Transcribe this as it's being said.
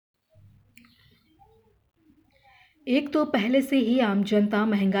एक तो पहले से ही आम जनता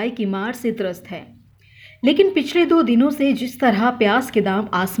महंगाई की मार से त्रस्त है। लेकिन पिछले 2 दिनों से जिस तरह प्याज के दाम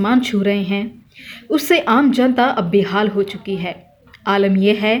आसमान छू रहे हैं, उससे आम जनता अब बेहाल हो चुकी है। आलम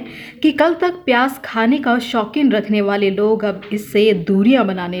यह है कि कल तक प्याज खाने का शौकीन रखने वाले लोग अब इससे दूरियां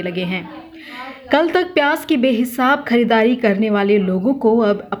बनाने लगे हैं। कल तक प्याज की बेहिसाब खरीदारी करने वाले लोगों को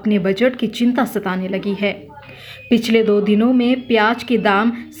अब अपने बजट की चिंता सताने लगी है। पिछले 2 दिनों में प्याज के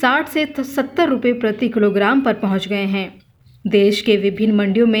दाम 60 से 70 रुपये प्रति किलोग्राम पर पहुंच गए हैं। देश के विभिन्न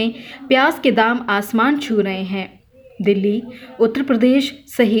मंडियों में प्याज के दाम आसमान छू रहे हैं। दिल्ली, उत्तर प्रदेश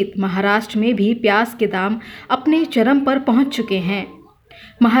सहित महाराष्ट्र में भी प्याज के दाम अपने चरम पर पहुंच चुके हैं।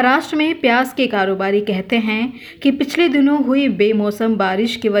 महाराष्ट्र में प्याज के कारोबारी कहते हैं कि पिछले दिनों हुई बेमौसम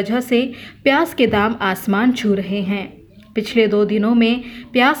बारिश की वजह से प्याज के दाम आसमान छू रहे हैं। पिछले 2 दिनों में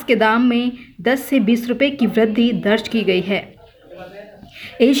प्याज के दाम में 10 से 20 रुपये की वृद्धि दर्ज की गई है।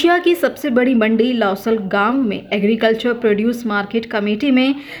 एशिया की सबसे बड़ी मंडी लौसल गांव में एग्रीकल्चर प्रोड्यूस मार्केट कमेटी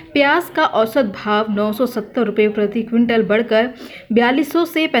में प्याज का औसत भाव 970 रुपये प्रति क्विंटल बढ़कर 4200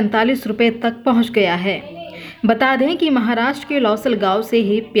 से 45 रुपये तक पहुंच गया है। बता दें कि महाराष्ट्र के लौसल गांव से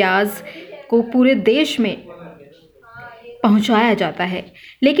ही प्याज को पूरे देश में पहुंचाया जाता है,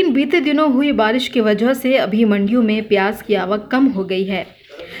 लेकिन बीते दिनों हुई बारिश की वजह से अभी मंडियों में प्याज की आवक कम हो गई है।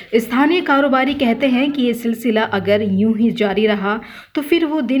 स्थानीय कारोबारी कहते हैं कि ये सिलसिला अगर यूं ही जारी रहा तो फिर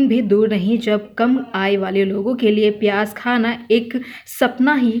वो दिन भी दूर नहीं जब कम आय वाले लोगों के लिए प्याज खाना एक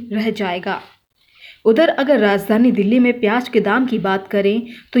सपना ही रह जाएगा। उधर अगर राजधानी दिल्ली में प्याज के दाम की बात करें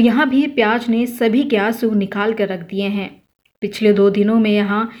तो यहाँ भी प्याज ने सभी के आंसू निकाल कर रख दिए हैं। पिछले 2 दिनों में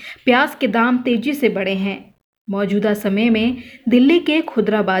यहाँ प्याज के दाम तेजी से बढ़े हैं। मौजूदा समय में दिल्ली के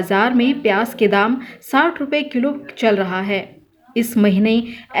खुदरा बाजार में प्याज के दाम 60 रुपये किलो चल रहा है। इस महीने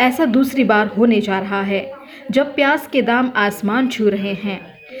ऐसा दूसरी बार होने जा रहा है जब प्याज के दाम आसमान छू रहे हैं।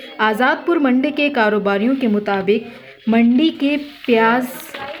 आज़ादपुर मंडी के कारोबारियों के मुताबिक मंडी के प्याज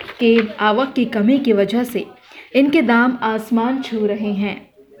के आवक की कमी की वजह से इनके दाम आसमान छू रहे हैं।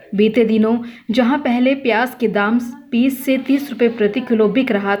 बीते दिनों जहां पहले प्याज के दाम 20 से 30 रुपये प्रति किलो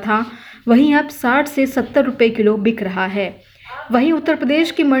बिक रहा था, वहीं अब 60 से 70 रुपये किलो बिक रहा है। वहीं उत्तर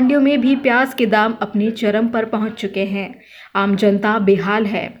प्रदेश की मंडियों में भी प्याज के दाम अपने चरम पर पहुंच चुके हैं। आम जनता बेहाल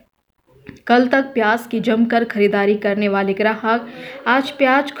है। कल तक प्याज की जमकर खरीदारी करने वाले ग्राहक आज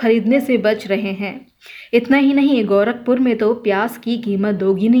प्याज खरीदने से बच रहे हैं। इतना ही नहीं, गोरखपुर में तो प्याज की कीमत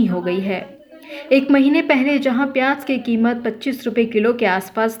दोगुनी हो गई है। एक महीने पहले जहां प्याज की कीमत 25 रुपये किलो के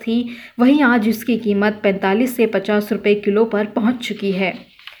आसपास थी, वहीं आज इसकी कीमत 45 से 50 रुपये किलो पर पहुंच चुकी है।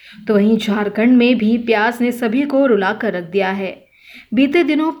 तो वहीं झारखंड में भी प्याज ने सभी को रुला कर रख दिया है। बीते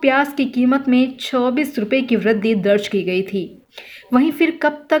दिनों प्याज की कीमत में 24 रुपये की वृद्धि दर्ज की गई थी। वहीं फिर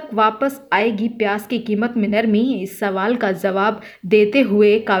कब तक वापस आएगी प्याज की कीमत में नरमी, इस सवाल का जवाब देते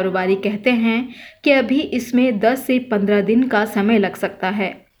हुए कारोबारी कहते हैं कि अभी इसमें 10 से 15 दिन का समय लग सकता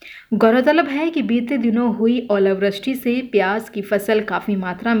है। गौरतलब है कि बीते दिनों हुई ओलावृष्टि से प्याज की फसल काफ़ी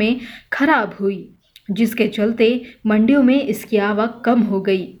मात्रा में खराब हुई, जिसके चलते मंडियों में इसकी आवक कम हो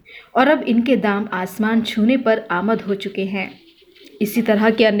गई और अब इनके दाम आसमान छूने पर आमद हो चुके हैं। इसी तरह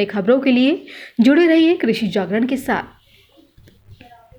की अन्य खबरों के लिए जुड़े रहिए कृषि जागरण के साथ।